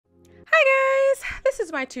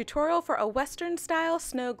is my tutorial for a Western style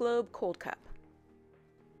snow globe cold cup.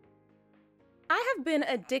 I have been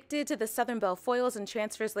addicted to the Southern Belle foils and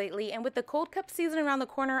transfers lately, and with the cold cup season around the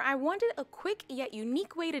corner, I wanted a quick yet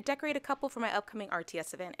unique way to decorate a couple for my upcoming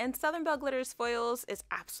RTS event, and Southern Belle Glitters foils is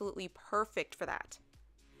absolutely perfect for that.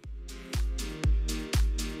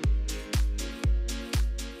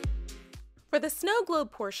 For the snow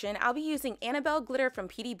globe portion, I'll be using Annabelle glitter from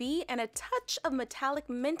PDB and a touch of metallic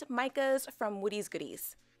mint micas from Woody's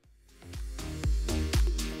Goodies.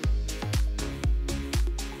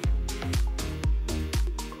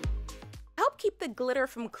 To help keep the glitter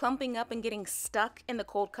from clumping up and getting stuck in the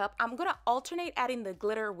cold cup, I'm going to alternate adding the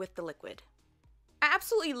glitter with the liquid. I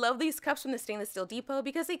absolutely love these cups from the Stainless Steel Depot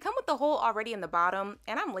because they come with the hole already in the bottom,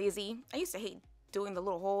 and I'm lazy. I used to hate doing the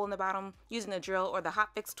little hole in the bottom, using the drill or the hot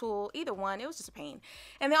fix tool, either one, it was just a pain.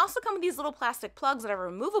 And they also come with these little plastic plugs that are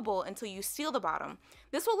removable until you seal the bottom.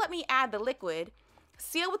 This will let me add the liquid,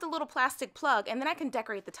 seal with the little plastic plug, and then I can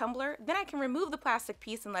decorate the tumbler. Then I can remove the plastic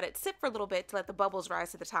piece and let it sit for a little bit to let the bubbles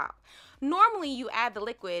rise to the top. Normally you add the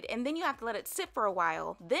liquid and then you have to let it sit for a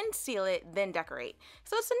while, then seal it, then decorate.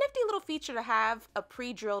 So it's a nifty little feature to have a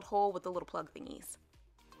pre-drilled hole with the little plug thingies.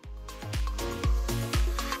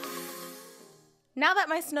 Now that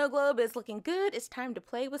my snow globe is looking good, it's time to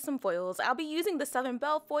play with some foils. I'll be using the Southern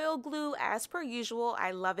Belle foil glue as per usual.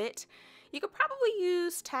 I love it. You could probably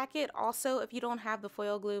use Tack It also if you don't have the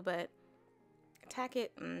foil glue, but Tack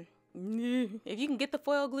It, if you can get the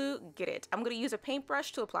foil glue, get it. I'm going to use a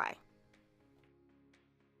paintbrush to apply.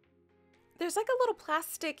 There's like a little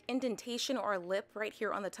plastic indentation or lip right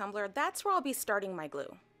here on the tumbler. That's where I'll be starting my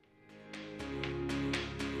glue.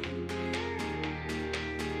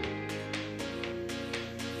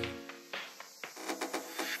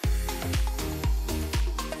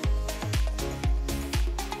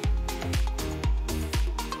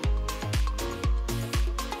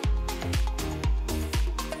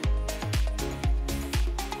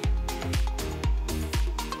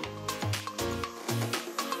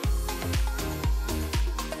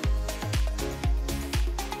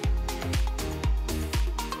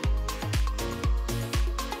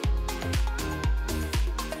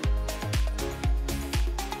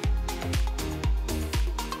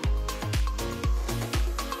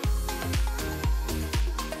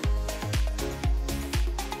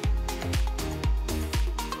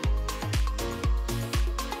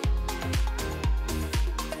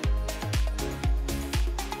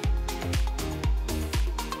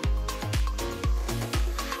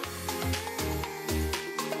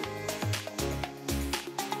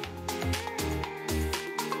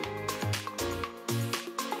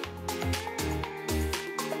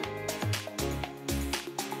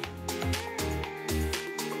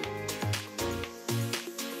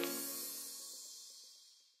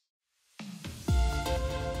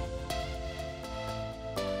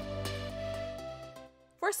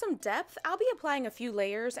 For some depth, I'll be applying a few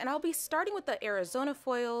layers, and I'll be starting with the Arizona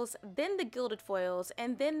foils, then the Gilded foils,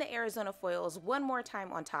 and then the Arizona foils one more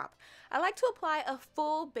time on top. I like to apply a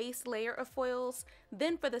full base layer of foils,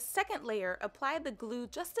 then for the second layer, apply the glue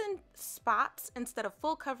just in spots instead of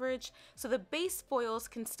full coverage so the base foils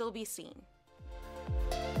can still be seen.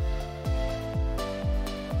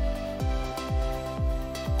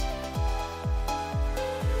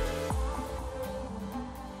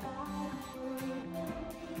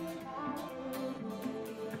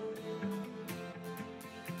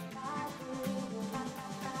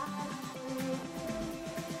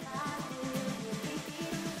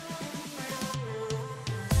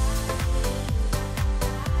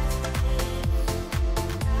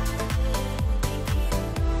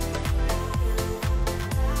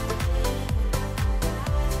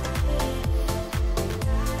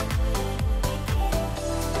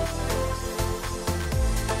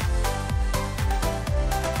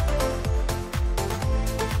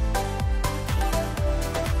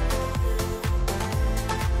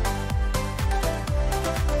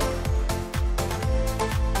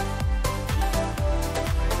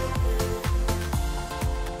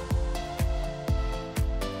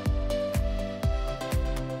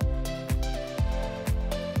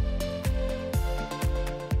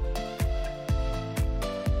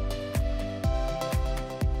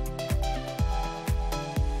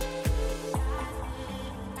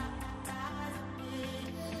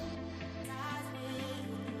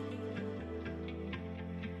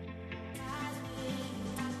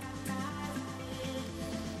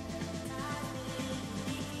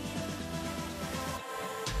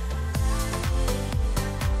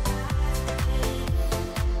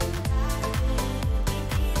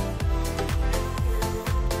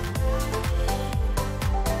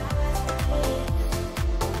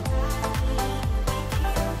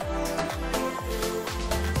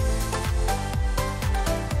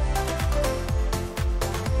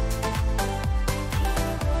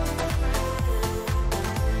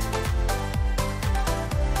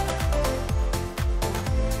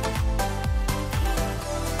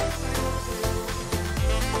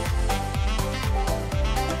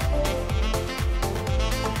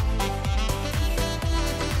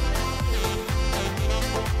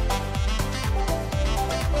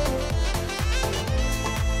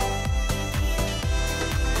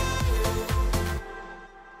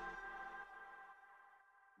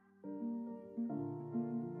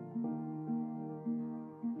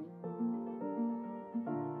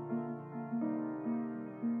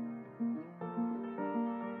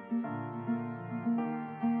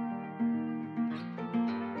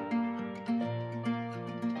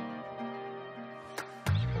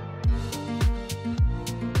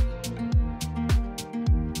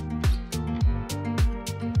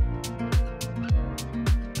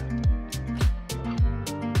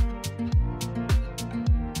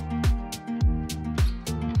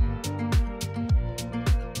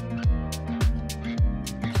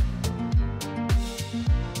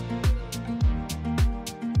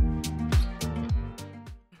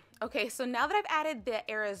 Okay, so now that I've added the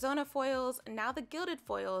Arizona foils, now the gilded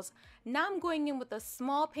foils, now I'm going in with a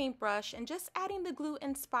small paintbrush and just adding the glue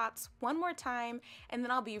in spots one more time, and then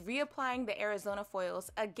I'll be reapplying the Arizona foils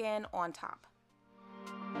again on top.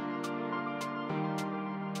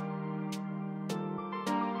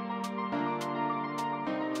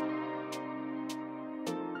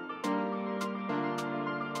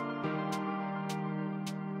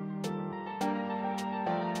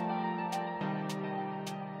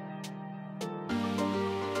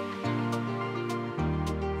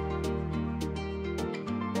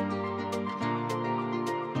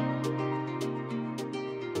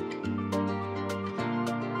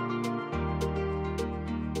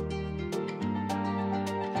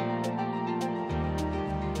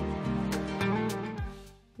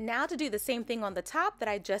 Now to do the same thing on the top that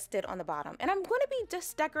I just did on the bottom. And I'm going to be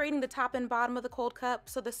just decorating the top and bottom of the cold cup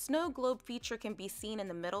so the snow globe feature can be seen in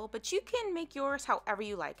the middle, but you can make yours however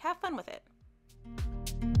you like. Have fun with it.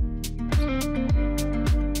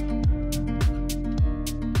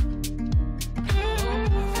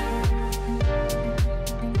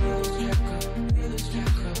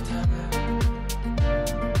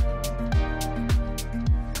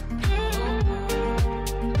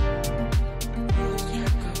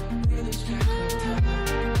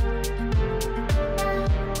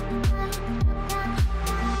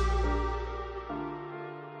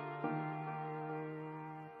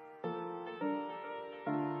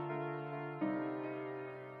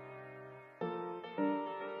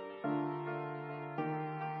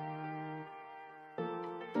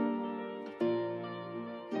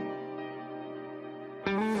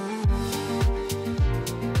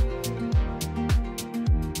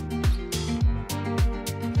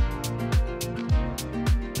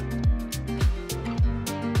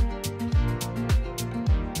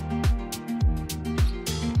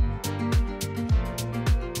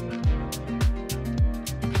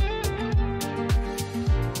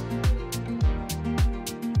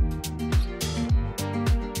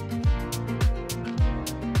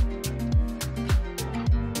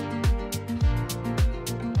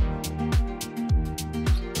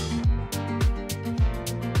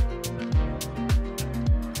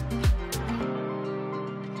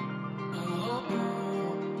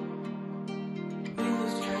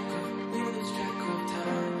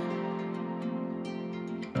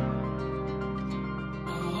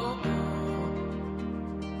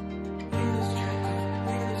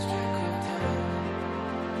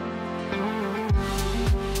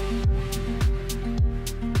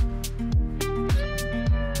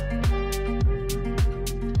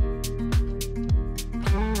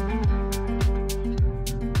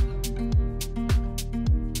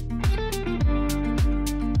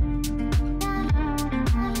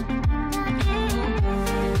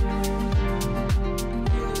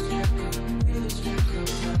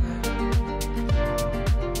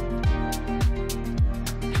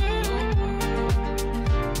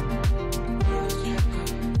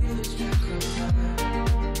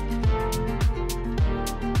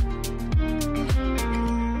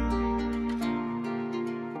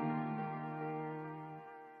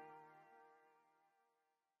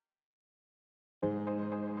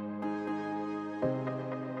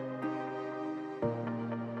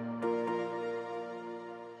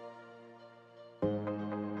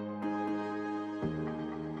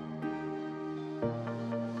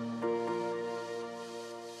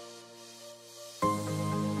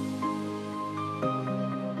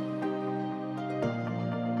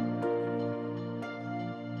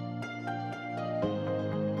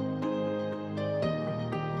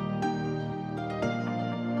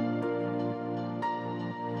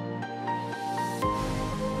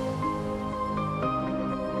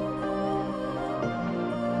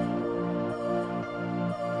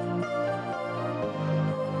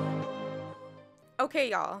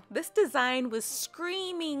 Okay, y'all, this design was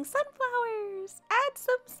screaming sunflowers. Add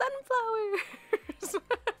some sunflowers.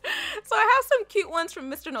 So I have some cute ones from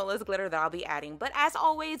Mr. Nola's glitter that I'll be adding, but as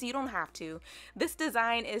always, you don't have to. This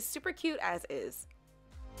design is super cute as is.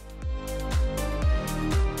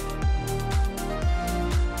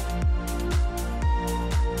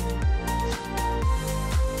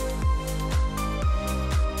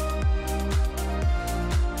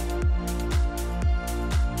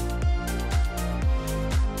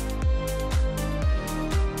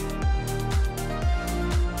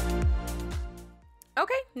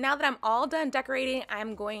 Okay, now that I'm all done decorating,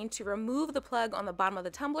 I'm going to remove the plug on the bottom of the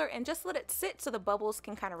tumbler and just let it sit so the bubbles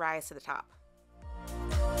can kind of rise to the top.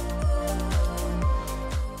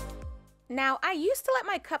 Now, I used to let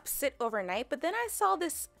my cup sit overnight, but then I saw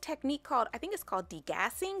this technique called, I think it's called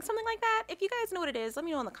degassing, something like that. If you guys know what it is, let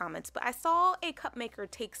me know in the comments. But I saw a cup maker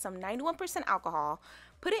take some 91% alcohol,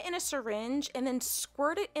 put it in a syringe, and then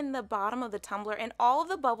squirt it in the bottom of the tumbler, and all of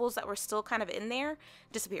the bubbles that were still kind of in there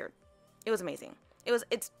disappeared. It was amazing.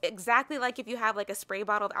 It's exactly like if you have like a spray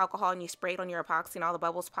bottle of alcohol and you spray it on your epoxy and all the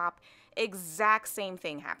bubbles pop. Exact same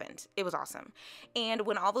thing happened. It was awesome. And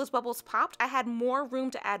when all those bubbles popped, I had more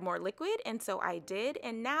room to add more liquid, and so I did.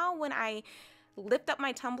 And now when I lift up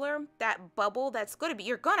my tumbler, that bubble that's going to be,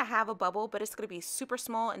 you're going to have a bubble, but it's going to be super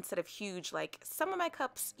small instead of huge like some of my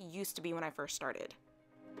cups used to be when I first started.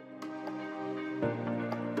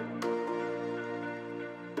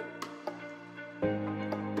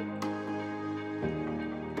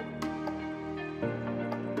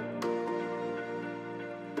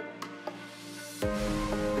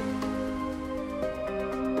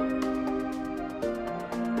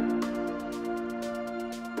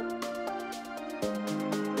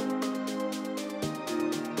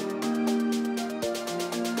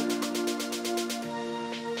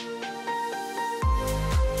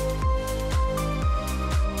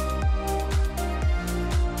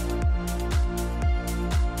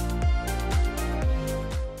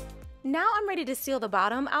 Now I'm ready to seal the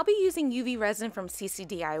bottom. I'll be using UV resin from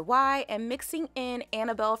CCDIY and mixing in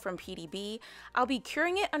Annabelle from PDB. I'll be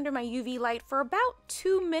curing it under my UV light for about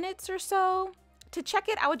 2 minutes or so. To check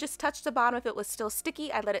it, I would just touch the bottom. If it was still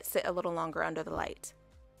sticky, I'd let it sit a little longer under the light.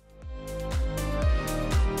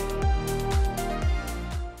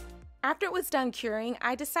 After it was done curing,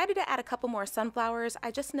 I decided to add a couple more sunflowers.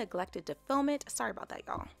 I just neglected to film it. Sorry about that,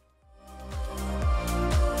 y'all.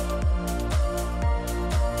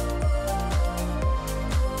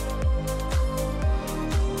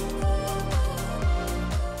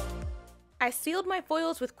 I sealed my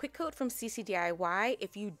foils with Quick Coat from CCDIY.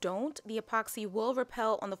 If you don't, the epoxy will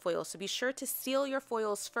repel on the foils, so be sure to seal your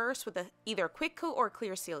foils first with either Quick Coat or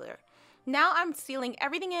clear sealer. Now I'm sealing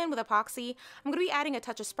everything in with epoxy. I'm going to be adding a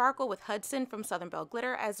touch of sparkle with Hudson from Southern Belle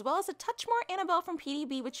Glitter, as well as a touch more Annabelle from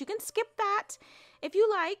PDB, which you can skip that if you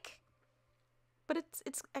like. But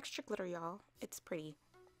it's extra glitter, y'all. It's pretty.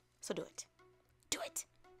 So do it. Do it!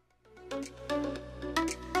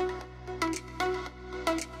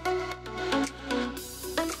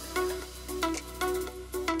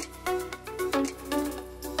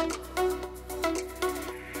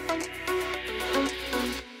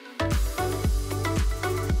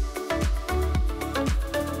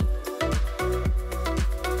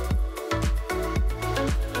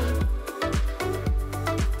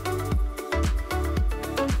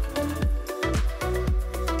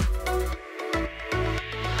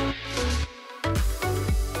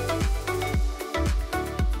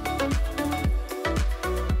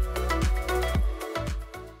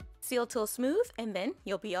 Seal till smooth, and then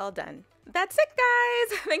you'll be all done. That's it,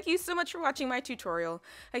 guys! Thank you so much for watching my tutorial.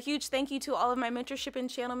 A huge thank you to all of my mentorship and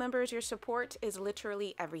channel members. Your support is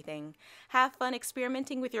literally everything. Have fun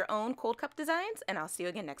experimenting with your own cold cup designs, and I'll see you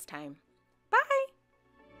again next time.